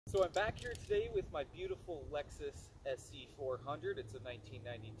So I'm back here today with my beautiful Lexus SC400. It's a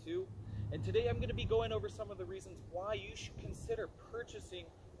 1992. And today I'm going to be going over some of the reasons why you should consider purchasing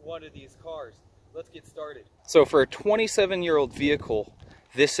one of these cars. Let's get started. So for a 27-year-old vehicle,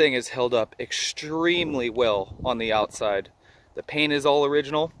 this thing is held up extremely well on the outside. The paint is all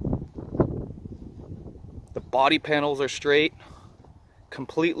original. The body panels are straight,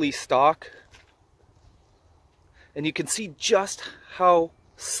 completely stock. And you can see just how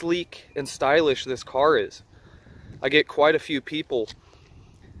sleek and stylish this car is. I get quite a few people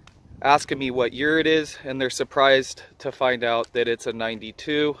asking me what year it is, and they're surprised to find out that it's a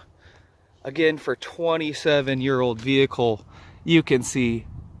 92. Again, for a 27-year-old vehicle, you can see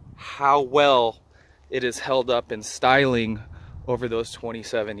how well it is held up in styling over those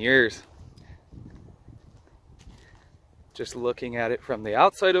 27 years. Just looking at it from the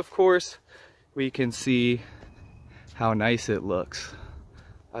outside, of course, we can see how nice it looks.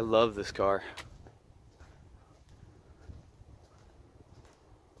 I love this car.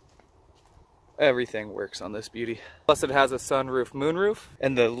 Everything works on this beauty. Plus it has a sunroof, moonroof,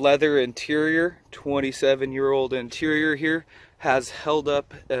 and the leather interior, 27-year-old interior here, has held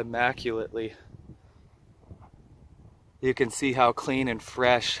up immaculately. You can see how clean and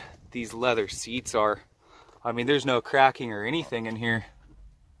fresh these leather seats are. I mean, there's no cracking or anything in here.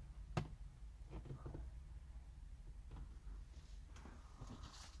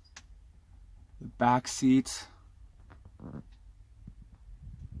 The back seats.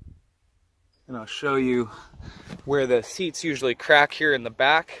 And I'll show you where the seats usually crack here in the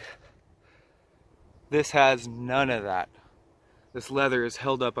back. This has none of that. This leather is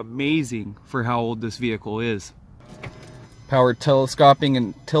held up amazing for how old this vehicle is. Power telescoping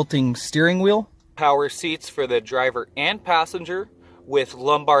and tilting steering wheel. Power seats for the driver and passenger with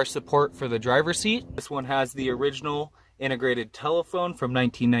lumbar support for the driver's seat. This one has the original integrated telephone from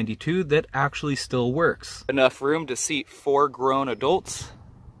 1992 that actually still works. Enough room to seat 4 grown adults.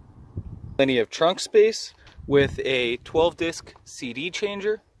 Plenty of trunk space with a 12-disc CD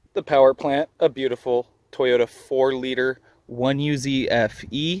changer. The power plant, a beautiful Toyota 4-liter 1UZ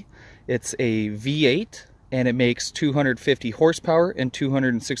FE. It's a V8 and it makes 250 horsepower and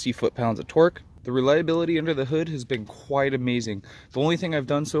 260 foot-pounds of torque. The reliability under the hood has been quite amazing. The only thing I've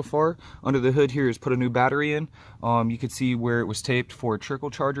done so far under the hood here is put a new battery in. You could see where it was taped for a trickle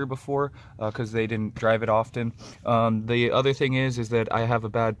charger before because they didn't drive it often. The other thing is that I have a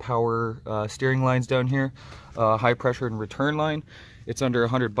bad power steering lines down here, high pressure and return line. It's under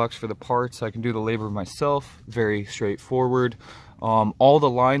 $100 for the parts. I can do the labor myself, very straightforward. All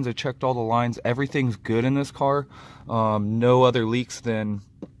the lines, I checked all the lines, everything's good in this car. No other leaks than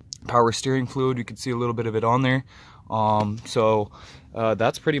power steering fluid. You can see a little bit of it on there.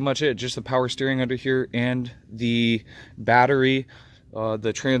 That's pretty much it. Just the power steering under here and the battery.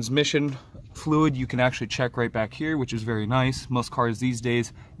 The transmission fluid you can actually check right back here, which is very nice. Most cars these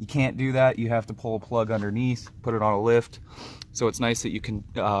days, you can't do that. You have to pull a plug underneath, put it on a lift. So it's nice that you can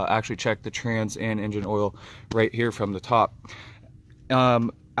actually check the trans and engine oil right here from the top.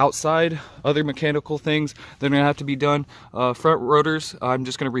 Outside, other mechanical things that are going to have to be done. Front rotors, I'm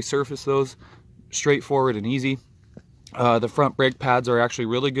just going to resurface those, straightforward and easy. The front brake pads are actually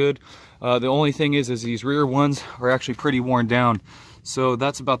really good. The only thing is these rear ones are actually pretty worn down. So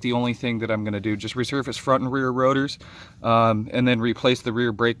that's about the only thing that I'm going to do. Just resurface front and rear rotors and then replace the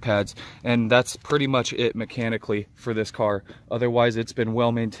rear brake pads. And that's pretty much it mechanically for this car. Otherwise, it's been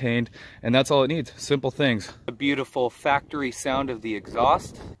well maintained and that's all it needs. Simple things. The beautiful factory sound of the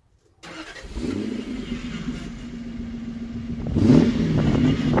exhaust.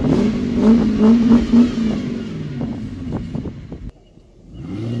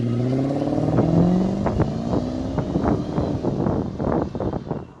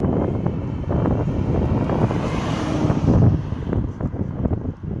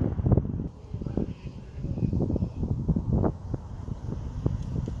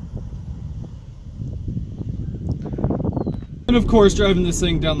 And of course, driving this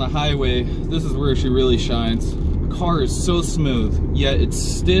thing down the highway, this is where she really shines. The car is so smooth, yet it's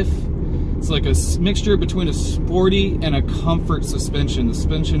stiff. It's like a mixture between a sporty and a comfort suspension. The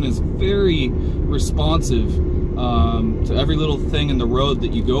suspension is very responsive to every little thing in the road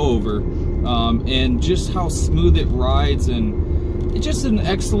that you go over. And just how smooth it rides, and it's just an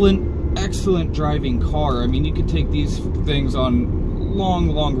excellent driving car. I mean, you could take these things on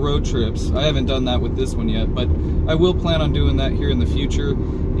long road trips. I haven't done that with this one yet, but I will plan on doing that here in the future.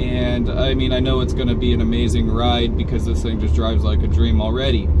 And I mean, I know it's going to be an amazing ride because this thing just drives like a dream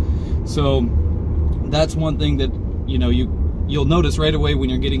already. So that's one thing that, you know, you you'll notice right away when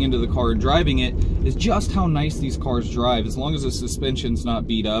you're getting into the car and driving it is just how nice these cars drive. As long as the suspension's not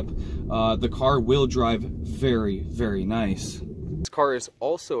beat up, the car will drive very, very nice. This car is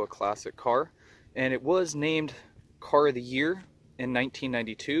also a classic car, and it was named Car of the Year in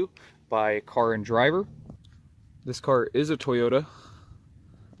 1992 by Car and Driver. This car is a Toyota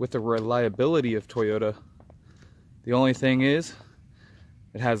with the reliability of Toyota. The only thing is,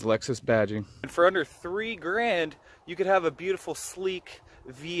 it has Lexus badging. And for under $3 grand, you could have a beautiful, sleek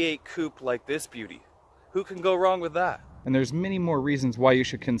V8 coupe like this beauty. Who can go wrong with that? And there's many more reasons why you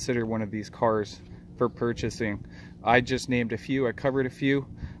should consider one of these cars for purchasing. I just named a few, I covered a few,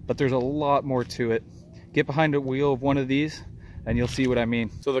 but there's a lot more to it. Get behind the wheel of one of these and you'll see what I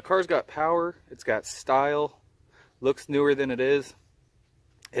mean. So the car's got power, it's got style, looks newer than it is.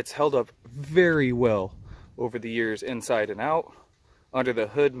 It's held up very well over the years, inside and out. Under the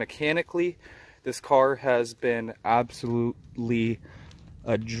hood mechanically, this car has been absolutely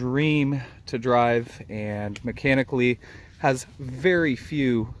a dream to drive, and mechanically has very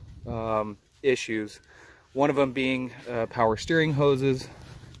few issues. One of them being power steering hoses,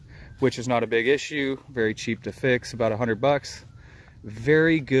 which is not a big issue, very cheap to fix, about $100.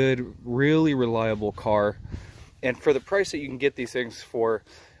 Very good, really reliable car. And for the price that you can get these things for,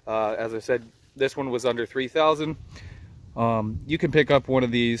 as I said, this one was under $3,000. You can pick up one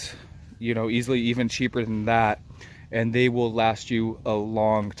of these, you know, easily even cheaper than that, and they will last you a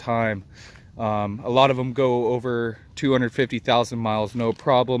long time. A lot of them go over 250,000 miles, no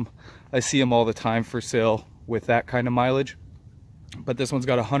problem. I see them all the time for sale with that kind of mileage. But this one's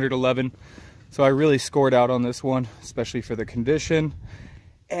got 111, so I really scored out on this one, especially for the condition.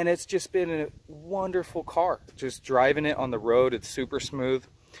 And it's just been a wonderful car. Just driving it on the road, it's super smooth.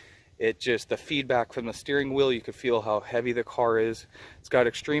 It just, the feedback from the steering wheel, you could feel how heavy the car is. It's got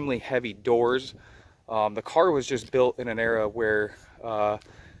extremely heavy doors. The car was just built in an era where,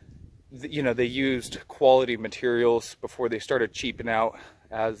 you know, they used quality materials before they started cheaping out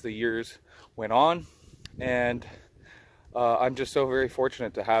as the years went on. And I'm just so very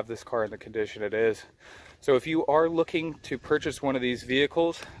fortunate to have this car in the condition it is. So if you are looking to purchase one of these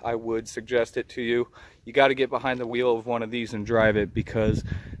vehicles, I would suggest it to you. You got to get behind the wheel of one of these and drive it, because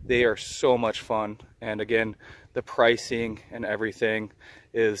they are so much fun. And again, the pricing and everything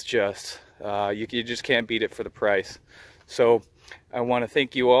is just, you just can't beat it for the price. So I want to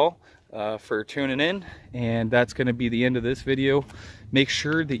thank you all for tuning in, and that's going to be the end of this video. Make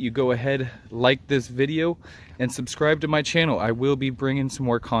sure that you go ahead, like this video, and subscribe to my channel. I will be bringing some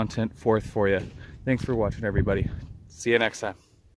more content forth for you. Thanks for watching, everybody. See you next time.